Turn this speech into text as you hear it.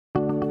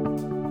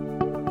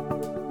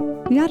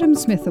The Adam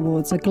Smith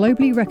Awards are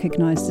globally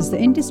recognised as the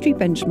industry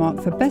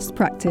benchmark for best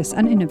practice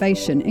and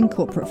innovation in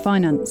corporate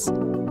finance.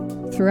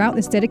 Throughout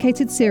this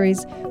dedicated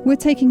series, we're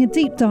taking a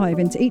deep dive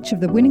into each of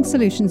the winning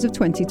solutions of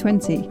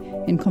 2020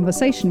 in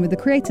conversation with the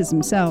creators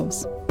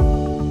themselves.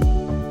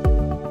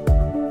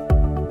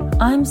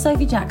 I'm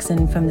Sophie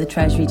Jackson from the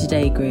Treasury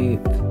Today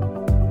Group.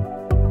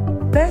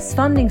 Best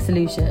funding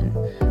solution.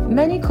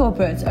 Many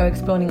corporates are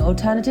exploring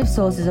alternative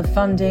sources of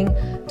funding,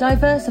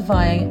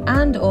 diversifying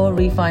and/or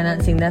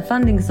refinancing their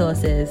funding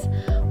sources.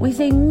 We're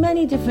seeing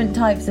many different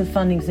types of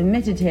funding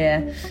submitted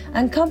here,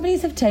 and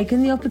companies have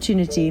taken the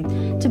opportunity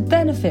to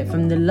benefit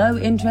from the low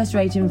interest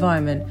rate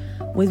environment,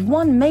 with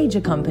one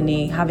major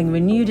company having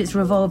renewed its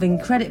revolving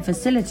credit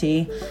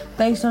facility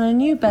based on a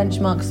new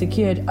benchmark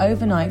secured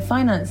overnight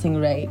financing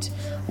rate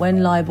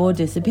when LIBOR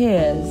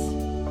disappears.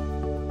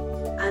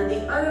 And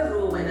the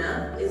overall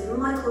winner is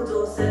Michael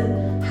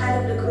Dawson,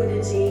 Head of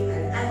Liquidity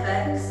and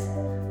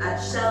FX at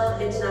Shell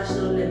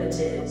International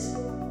Limited.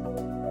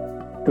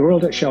 The Royal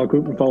Dutch Shell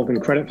Group revolving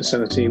credit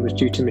facility was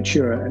due to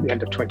mature at the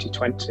end of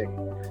 2020,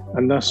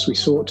 and thus we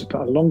sought to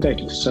put a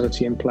long-dated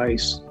facility in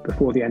place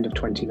before the end of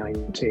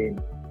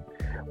 2019.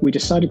 We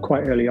decided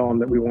quite early on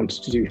that we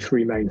wanted to do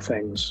three main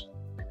things.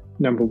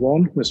 Number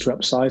one was to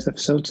upsize the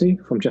facility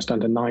from just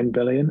under $9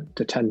 billion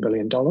to $10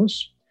 billion.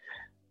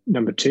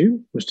 Number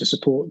two was to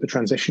support the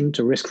transition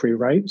to risk-free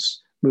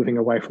rates, moving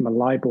away from a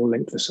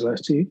LIBOR-linked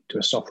facility to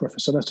a SOFR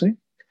facility.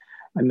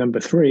 And number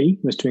three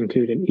was to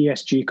include an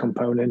ESG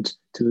component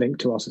to link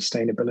to our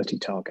sustainability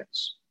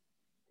targets.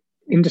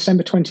 In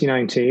December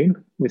 2019,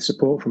 with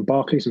support from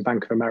Barclays and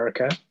Bank of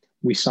America,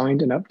 we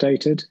signed an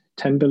updated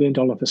 $10 billion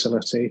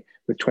facility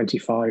with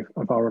 25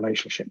 of our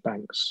relationship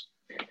banks.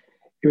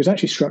 It was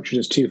actually structured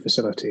as two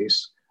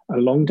facilities, a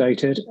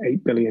long-dated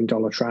 $8 billion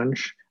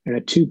tranche and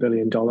a $2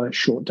 billion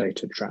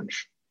short-dated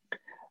tranche.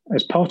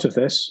 As part of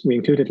this, we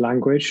included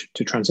language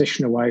to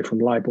transition away from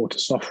LIBOR to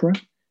SOFR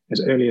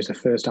as early as the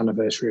first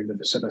anniversary of the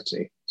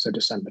facility, so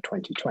December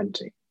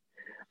 2020.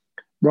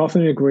 Rather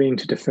than agreeing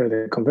to defer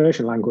the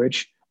conversion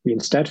language, we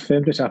instead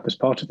firmed it up as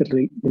part of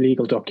the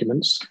legal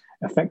documents,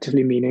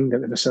 effectively meaning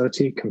that the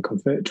facility can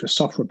convert to a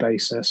SOFR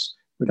basis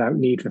without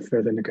need for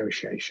further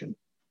negotiation.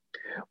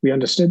 We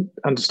understand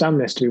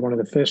this to be one of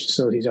the first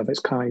facilities of its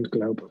kind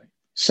globally.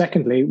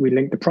 Secondly, we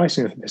linked the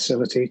pricing of the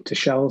facility to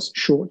Shell's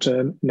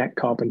short-term net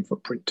carbon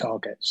footprint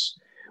targets,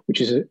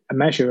 which is a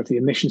measure of the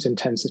emissions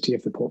intensity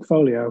of the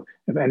portfolio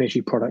of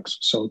energy products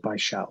sold by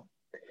Shell.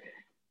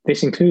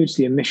 This includes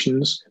the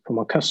emissions from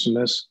our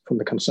customers from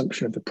the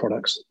consumption of the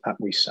products that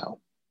we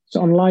sell.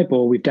 So on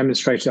LIBOR, we've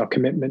demonstrated our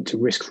commitment to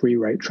risk-free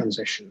rate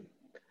transition.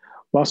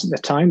 Whilst at the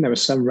time there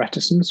was some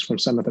reticence from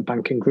some of the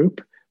banking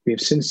group, we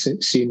have since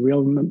seen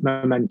real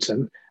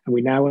momentum, and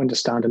we now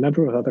understand a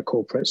number of other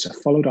corporates have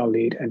followed our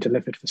lead and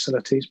delivered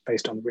facilities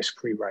based on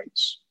risk-free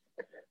rates.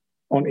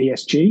 On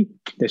ESG,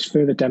 this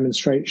further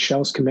demonstrates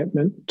Shell's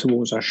commitment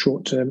towards our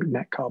short-term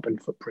net carbon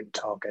footprint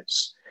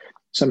targets,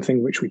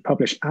 something which we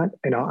publish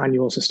in our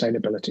annual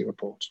sustainability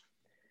report.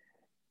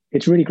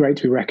 It's really great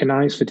to be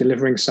recognised for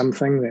delivering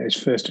something that is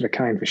first of a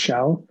kind for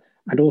Shell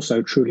and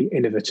also truly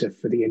innovative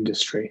for the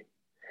industry.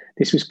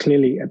 This was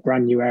clearly a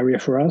brand new area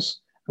for us,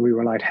 and we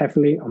relied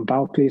heavily on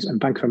Barclays and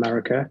Bank of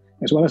America,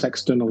 as well as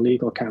external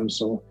legal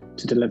counsel,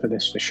 to deliver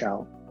this for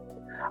Shell.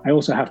 I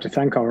also have to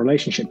thank our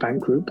relationship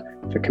bank group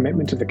for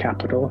commitment to the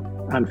capital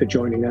and for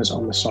joining us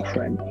on the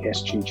SOFR and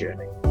ESG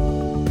journey.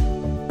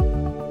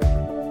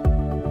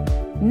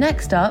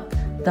 Next up,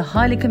 the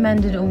highly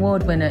commended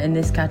award winner in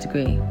this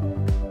category.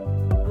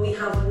 We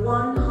have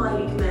one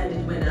highly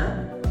commended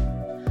winner.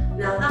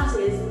 Now that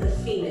is the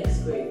Phoenix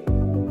Group.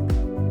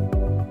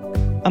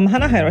 I'm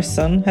Hannah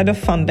Harrison, Head of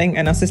Funding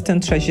and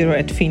Assistant Treasurer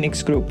at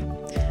Phoenix Group.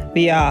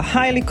 We are a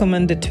highly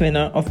commended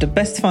winner of the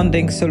Best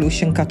Funding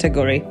Solution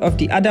category of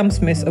the Adam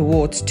Smith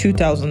Awards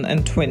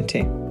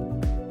 2020.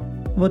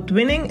 What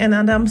winning an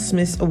Adam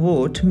Smith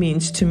Award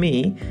means to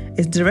me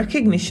is the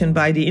recognition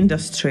by the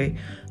industry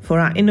for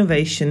our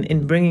innovation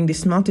in bringing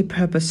this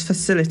multi-purpose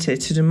facility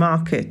to the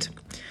market.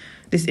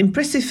 This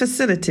impressive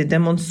facility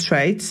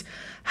demonstrates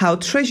how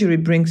Treasury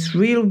brings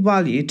real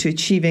value to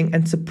achieving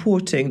and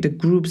supporting the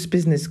group's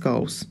business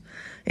goals.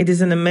 It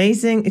is an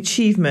amazing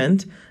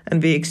achievement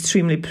and we're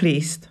extremely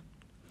pleased.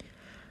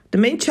 The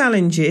main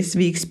challenges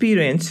we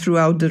experienced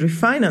throughout the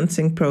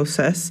refinancing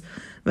process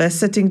were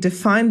setting the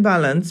fine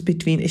balance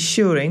between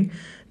assuring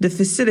the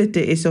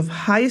facility is of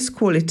highest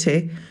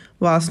quality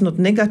whilst not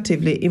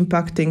negatively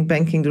impacting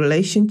banking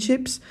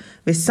relationships,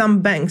 with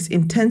some banks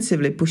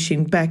intensively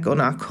pushing back on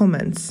our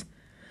comments.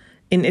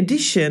 In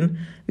addition,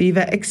 we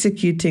were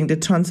executing the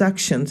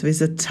transactions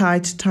with a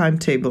tight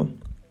timetable.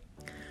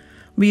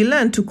 We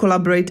learned to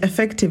collaborate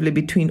effectively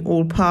between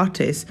all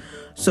parties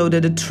so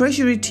that the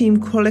Treasury team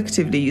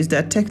collectively used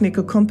their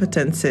technical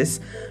competences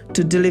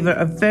to deliver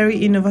a very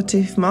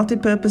innovative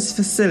multi-purpose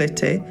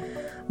facility,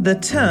 the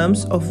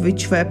terms of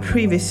which were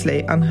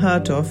previously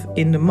unheard of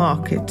in the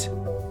market.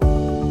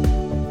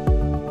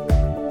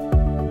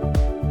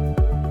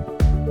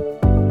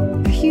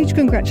 A huge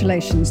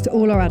congratulations to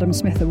all our Adam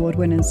Smith Award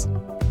winners.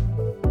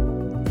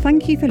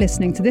 Thank you for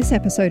listening to this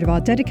episode of our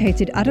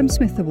dedicated Adam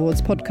Smith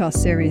Awards podcast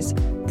series,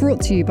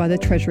 brought to you by the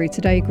Treasury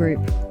Today Group.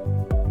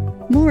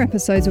 More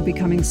episodes will be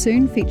coming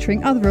soon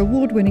featuring other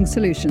award-winning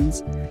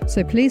solutions,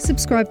 so please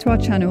subscribe to our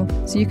channel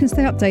so you can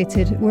stay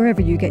updated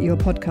wherever you get your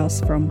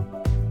podcasts from.